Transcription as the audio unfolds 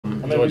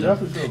Georgia.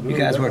 You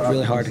guys worked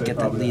really hard to get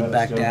that lead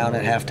back down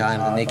at halftime,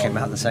 and they came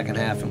out in the second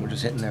half and were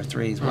just hitting their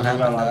threes. What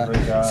happened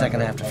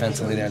second half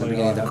defensively there at the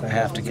beginning of the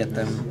half to get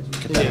that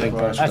big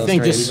burst? I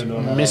think just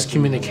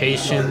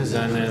miscommunications,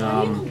 and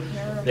then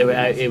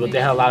they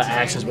had a lot of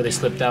actions where they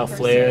slipped out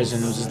flares,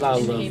 and there was just a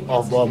lot of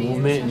off-ball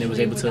movement, and they was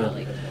able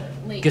to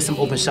get some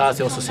open shots.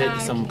 They also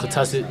hit some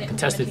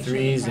contested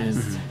threes, and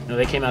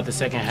they came out the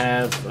second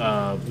half,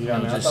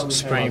 just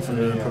spraying from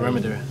the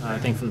perimeter. I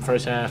think from the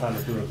first half,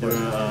 they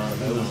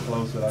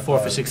were 4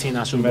 for 16,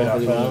 not shooting the ball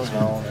really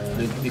well.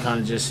 And we kind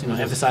of just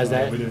emphasized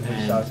that,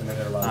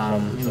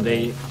 and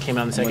they came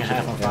out in the second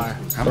half on fire.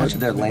 How much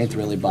did their length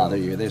really bother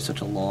you? They're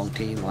such a long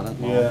team, a lot of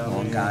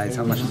long guys.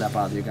 How much did that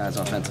bother you guys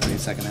offensively in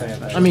the second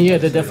half? I mean, yeah,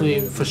 they're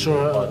definitely for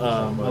sure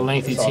a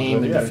lengthy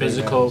team. They're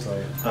physical.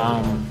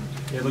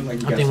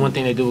 I think one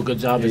thing they do a good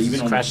job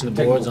is crashing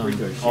the boards on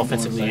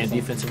offensively and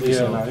defensively.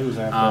 So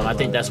I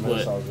think that's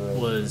what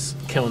was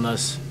killing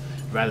us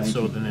rather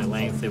so than their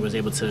length. They was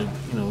able to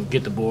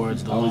get the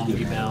boards, the long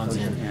rebounds,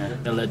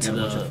 and that led to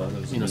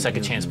the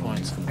second chance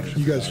points.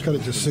 You guys cut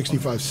it to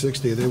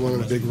 65-60. They went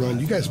on a big run.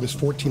 You guys missed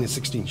 14 of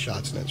 16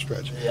 shots in that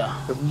stretch. Yeah.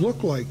 It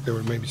looked like there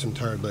were maybe some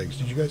tired legs.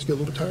 Did you guys get a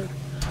little tired?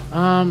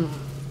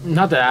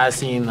 Not that I've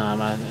seen.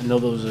 I know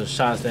those are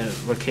shots that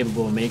we're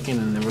capable of making,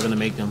 and we're going to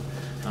make them.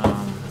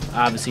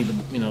 Obviously,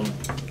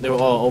 they were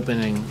all open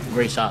and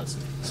great shots,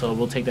 so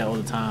we'll take that all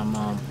the time.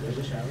 I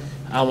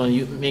don't want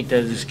to make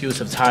that an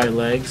excuse of tired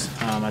legs.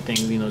 I think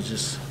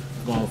just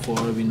going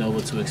forward, we know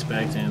what to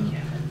expect, and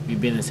we've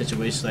been in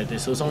situations like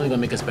this, so it's only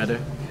going to make us better.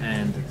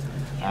 And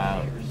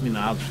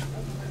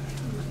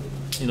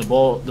the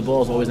ball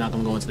is always not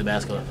going to go into the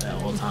basket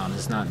at all times.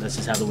 It's not. That's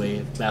just how the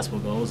way basketball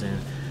goes, and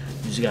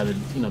you just got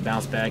to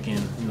bounce back and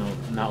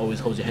not always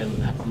hold your head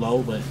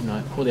low, but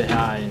hold it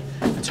high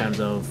in terms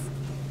of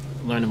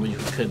learning what you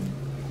could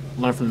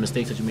learn from the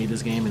mistakes that you made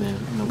this game, and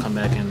then come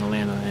back in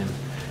Atlanta and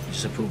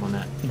just improve on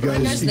that. You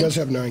guys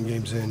have 9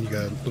 games in. You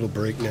got a little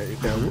break now.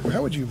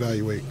 How would you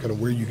evaluate kind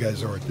of where you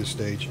guys are at this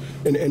stage,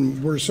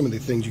 and what are some of the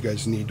things you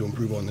guys need to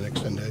improve on the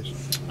next 10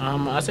 days?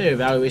 I'd say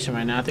evaluation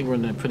right now. I think we're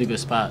in a pretty good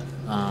spot.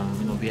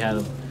 We had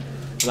a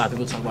lot of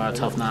people talk about our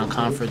tough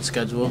non-conference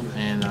schedule,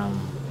 and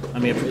I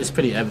mean it's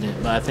pretty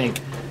evident. But I think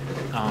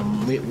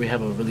we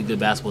have a really good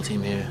basketball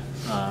team here.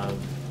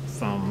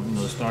 From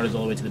the starters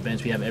all the way to the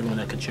bench, we have everyone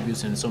that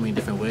contributes in so many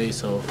different ways.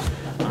 So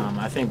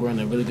I think we're in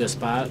a really good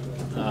spot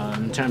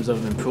in terms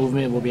of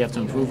improvement. What we have to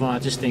improve on, I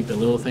just think the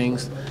little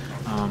things,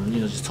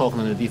 just talking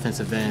on the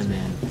defensive end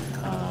and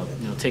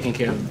taking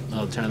care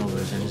of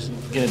turnovers and just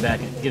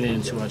getting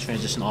into our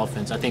transition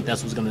offense. I think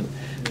that's what's going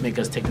to make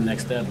us take the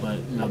next step. But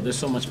there's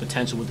so much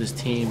potential with this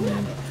team,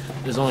 and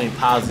there's only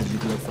positives you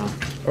can look from.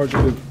 RJ,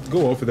 to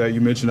go off of that, you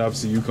mentioned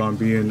obviously UConn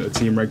being a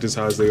team ranked as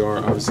high as they are,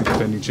 obviously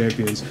defending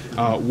champions.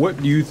 What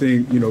do you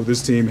think,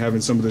 this team having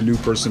some of the new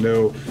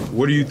personnel,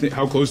 what do you think,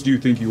 how close do you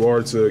think you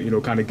are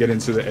to, kind of get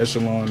into the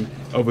echelon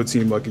of a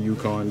team like a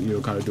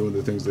UConn, kind of doing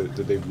the things that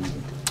they've been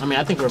doing? I mean,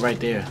 I think we're right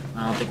there.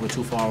 I don't think we're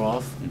too far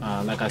off.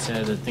 Like I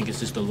said, I think it's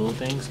just the little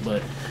things,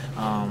 but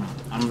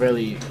I'm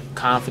really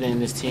confident in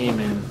this team,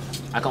 and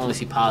I can only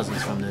see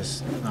positives from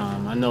this.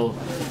 I know,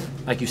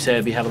 like you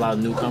said, we have a lot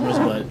of newcomers,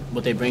 but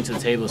what they bring to the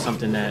table is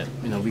something that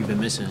we've been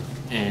missing,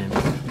 and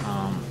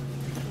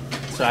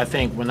so I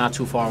think we're not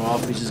too far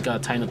off. We just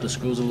got to tighten up the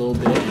screws a little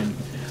bit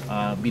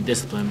and be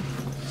disciplined.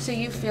 So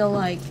you feel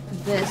like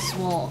this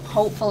will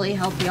hopefully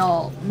help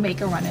y'all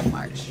make a run in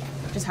March,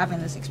 just having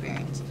this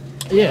experience?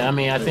 Yeah, I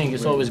mean, I think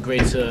it's always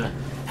great to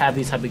have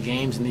these type of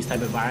games and these type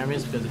of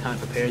environments because it kind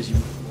of prepares you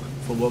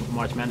for what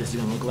March Madness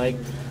is going to look like.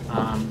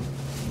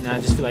 And I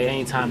just feel like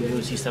any time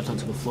UNC steps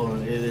onto the floor,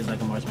 it is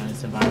like a March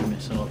Madness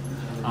environment. So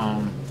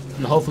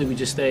hopefully we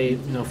just stay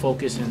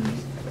focused and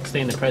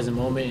stay in the present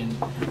moment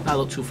and not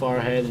look too far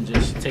ahead and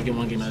just take it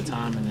one game at a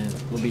time, and then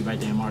we'll be right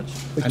there in March.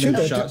 I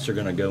know shots are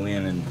going to go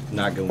in and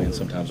not go in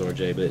sometimes,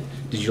 RJ, but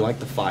did you like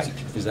the fight?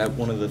 Is that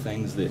one of the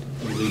things that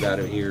you leave out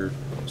of here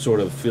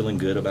sort of feeling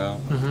good about?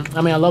 Mm-hmm.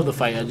 I mean, I love the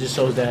fight. It just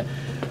shows that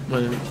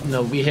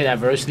when we hit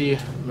adversity,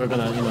 we're going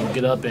to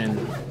get up and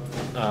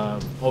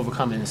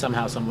overcome it in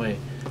somehow, some way.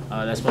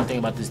 That's one thing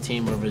about this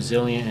team. We're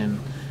resilient, and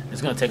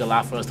it's going to take a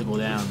lot for us to go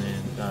down.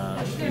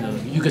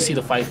 And you could see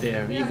the fight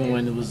there. Even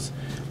when it was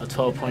a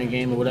 12-point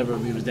game or whatever,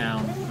 we was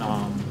down.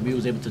 We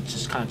was able to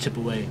just kind of chip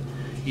away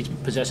each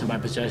possession by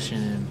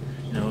possession,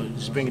 and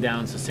just bring it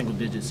down to single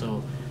digits.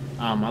 So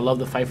I love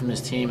the fight from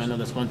this team. I know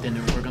that's one thing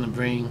that we're going to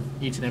bring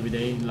each and every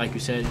day. And like you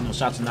said,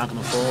 shots are not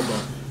going to fall,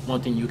 but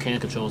one thing you can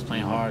control is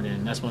playing hard,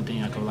 and that's one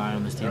thing I can rely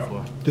on this team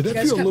for. Did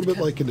that feel a little bit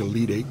like an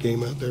Elite Eight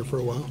game out there for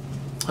a while?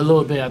 A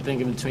little bit, I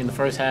think, in between the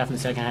first half and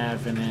the second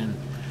half, and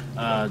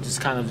then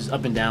just kind of just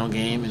up and down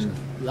game, and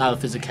a lot of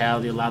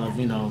physicality, a lot of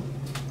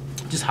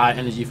just high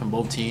energy from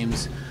both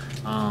teams,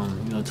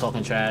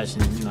 talking trash,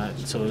 and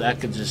so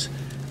that could just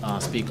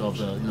speak of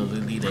the the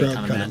Elite Eight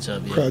kind of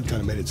matchup. Yeah. Crowd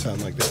kind of made it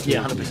sound like that.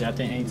 Yeah, 100%. I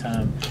think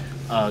anytime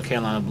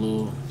Carolina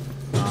Blue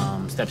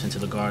steps into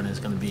the Garden, it's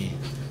going to be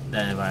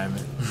that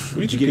environment.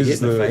 Did you get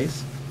hit in the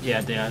face? Yeah,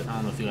 I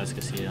don't know if you guys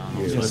can see it. I don't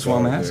know. That's why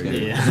I'm asking.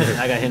 Yeah,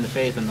 I got hit in the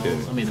face and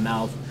the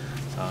mouth.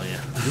 So yeah.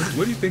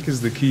 What do you think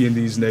is the key in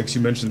these next?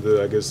 You mentioned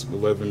the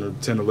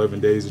 11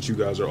 days that you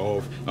guys are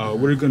off.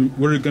 What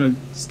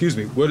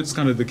is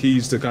kind of the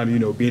keys to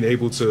kind of being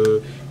able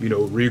to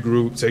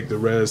regroup, take the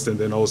rest, and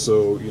then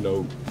also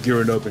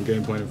gearing up and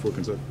game planning for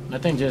Kentucky? I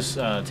think just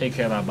take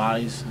care of our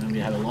bodies. And we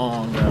had a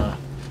long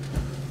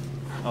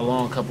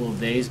couple of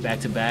days back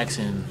to backs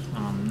and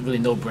really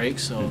no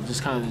breaks. So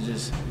just kind of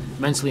just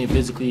mentally and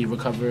physically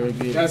recover.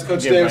 Guys,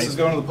 Coach Davis is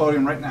going to the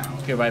podium right now.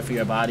 Get right for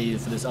your body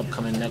for this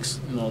upcoming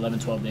next 11,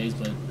 12 days,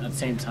 but at the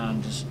same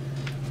time, just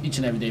each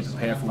and every day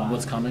prepare for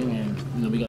what's coming, and we got